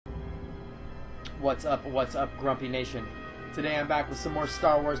What's up, Grumpy Nation? Today I'm back with some more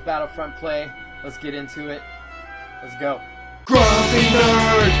Star Wars Battlefront play. Let's get into it. Let's go. Grumpy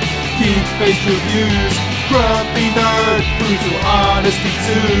Nerd, geek-based reviews. Grumpy Nerd, brutal honesty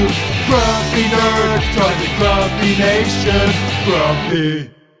too. Grumpy Nerd, driving Grumpy Nation.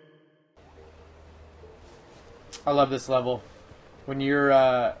 Grumpy. I love this level. When you're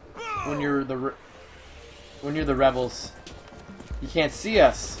the rebels, you can't see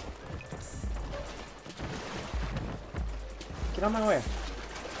us. Get on my way.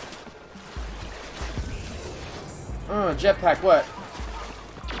 Jetpack, what?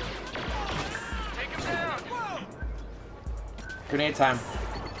 Take him down. Grenade time.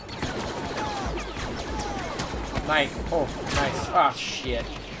 Night. Oh, nice. Ah, shit.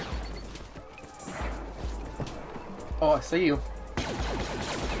 Oh, I see you.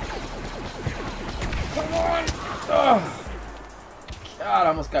 Come on! Oh. God, I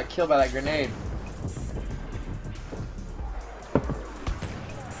almost got killed by that grenade.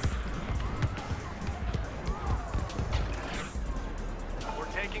 We're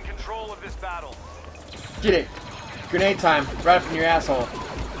taking control of this battle. Get it! Grenade time. Right up in your asshole.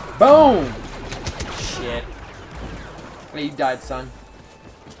 Boom! Shit. Hey, you died, son.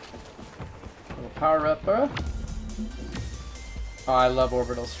 Little power up, bro. Oh, I love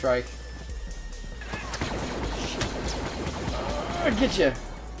orbital strike. I'll get you.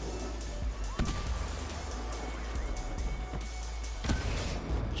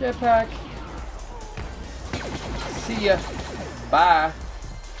 Jetpack. See ya. Bye.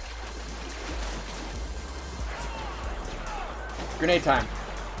 Grenade time.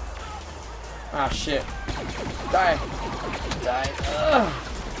 Ah, shit. Die. Die. Ugh.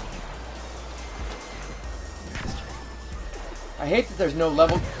 I hate that there's no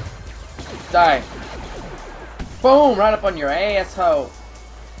level. Die. Boom! Right up on your asshole.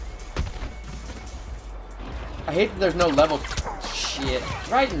 I hate that there's no level. Shit.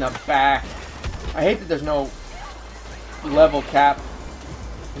 Right in the back. I hate that there's no level cap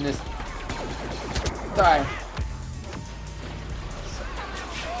in this. Die.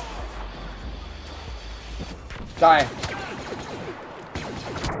 Die.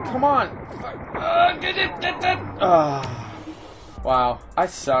 Come on. Wow. I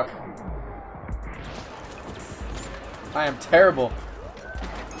suck. I am terrible.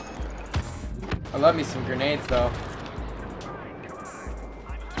 I love me some grenades though.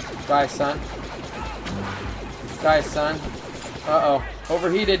 Die, son. Die, son. Uh-oh.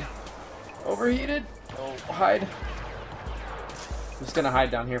 Overheated. Overheated. Oh, hide. I'm just gonna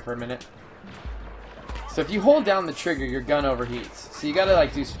hide down here for a minute. So if you hold down the trigger, your gun overheats. So you gotta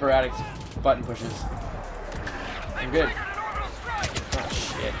like do sporadic button pushes. I'm good. Oh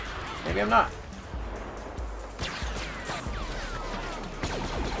shit. Maybe I'm not.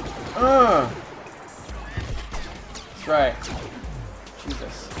 That's right.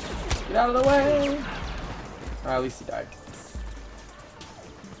 Jesus. Get out of the way! At least he died.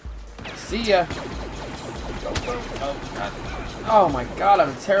 See ya! Go, go. Oh, God. Oh my god, I'm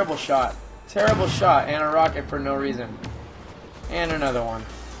a terrible shot. Terrible shot, and a rocket for no reason. And another one.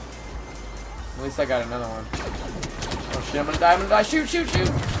 At least I got another one. Oh shit, I'm gonna die, I'm gonna die. Shoot, shoot,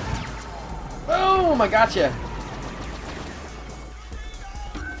 shoot! Boom! I gotcha!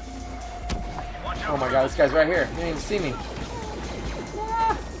 Oh my god, this guy's right here. He didn't even see me.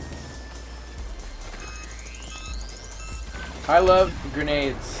 Ah. I love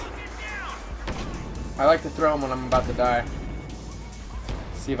grenades. I like to throw them when I'm about to die.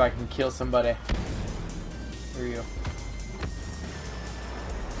 See if I can kill somebody. Here you go.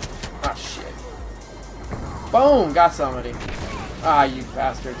 Ah, shit. Boom! Got somebody. Ah, you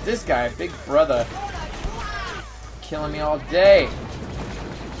bastard. This guy, big brother. Killing me all day.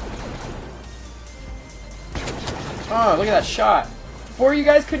 Oh, look at that shot. Four of you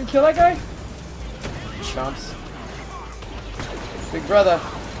guys couldn't kill that guy? Chumps. Big brother.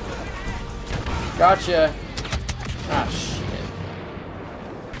 Gotcha. Ah, shit.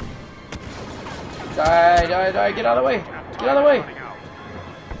 Die, die, die. Get out of the way. Get out of the way.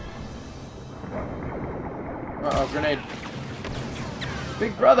 Uh-oh, grenade.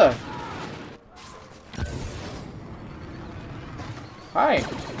 Big brother. Hi.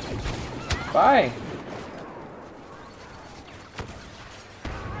 Bye.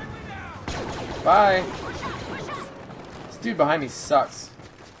 Bye. This dude behind me sucks.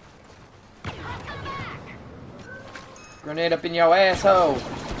 Grenade up in your asshole.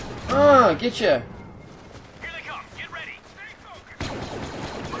 Get ya. Here they come. Get ready. Stay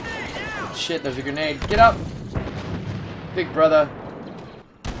focused. Shit, there's a grenade. Get up. Big brother.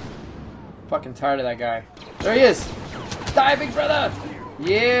 Fucking tired of that guy. There he is. Die, big brother.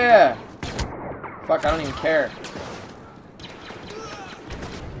 Yeah. Fuck, I don't even care.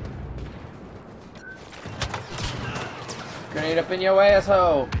 Grenade up in your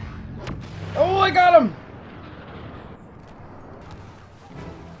asshole. Oh, I got him!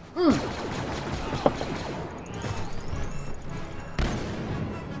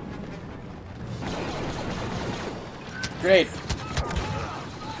 Great.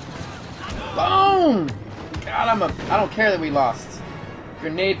 Boom! God, I don't care that we lost.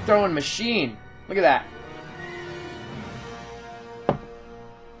 Grenade throwing machine. Look at that.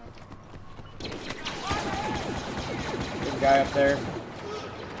 Good guy up there.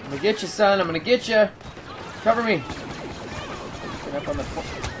 I'm gonna get you, son. I'm gonna get you. Cover me. Get up on the.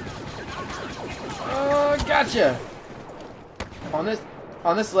 Oh, gotcha. On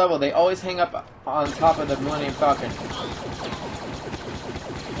this level, they always hang up on top of the Millennium Falcon.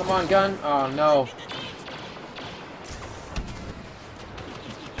 Come on, gun. Oh no.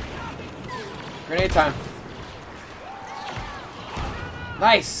 Grenade time.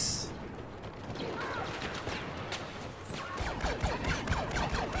 Nice.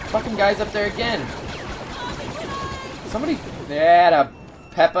 Fucking guys up there again. Somebody. Yeah,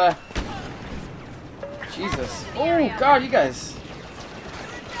 Peppa. Jesus. Oh God, you guys.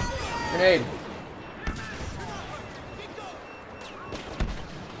 Grenade.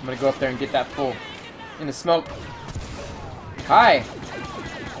 I'm gonna go up there and get that fool. In the smoke. Hi.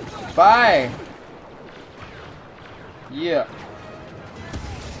 Bye. Yeah.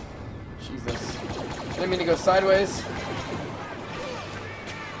 Jesus. Didn't mean to go sideways.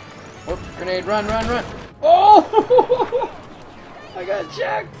 Whoops. Grenade. Run, run, run. Oh! I got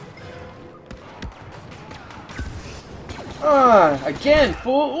jacked. Again,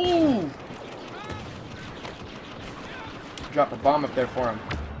 fool. Ooh. Drop a bomb up there for him.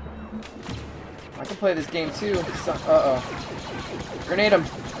 I can play this game too. Uh-oh. Grenade him.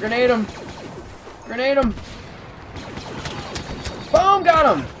 Grenade him. Grenade him. Boom!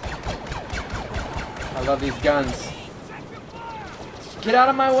 Got him. I love these guns. Get out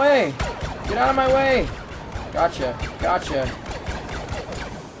of my way. Get out of my way. Gotcha. Gotcha.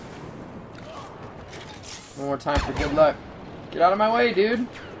 One more time for good luck. Get out of my way, dude.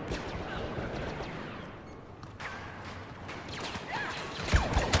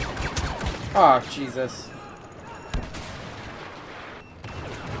 Oh, Jesus.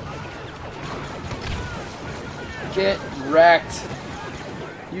 Get wrecked.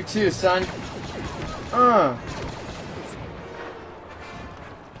 You too, son.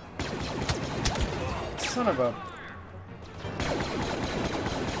 Son of a...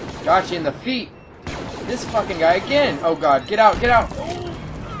 Got you in the feet. This fucking guy again. Oh God, get out, get out.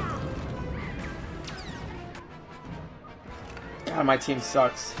 God, my team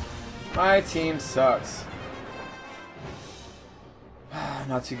sucks. My team sucks.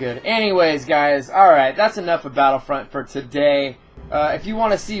 Not too good. Anyways, guys, alright, that's enough of Battlefront for today. If you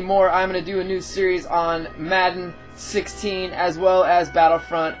want to see more, I'm going to do a new series on Madden 16 as well as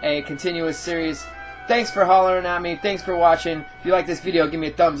Battlefront, a continuous series. Thanks for hollering at me. Thanks for watching. If you like this video, give me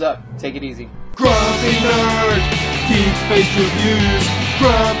a thumbs up. Take it easy. Grumpy Nerd, geek-based reviews.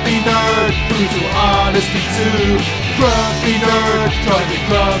 Grumpy Nerd, brutal honesty too. Grumpy Nerd, drive the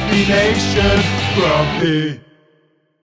Grumpy Nation. Grumpy.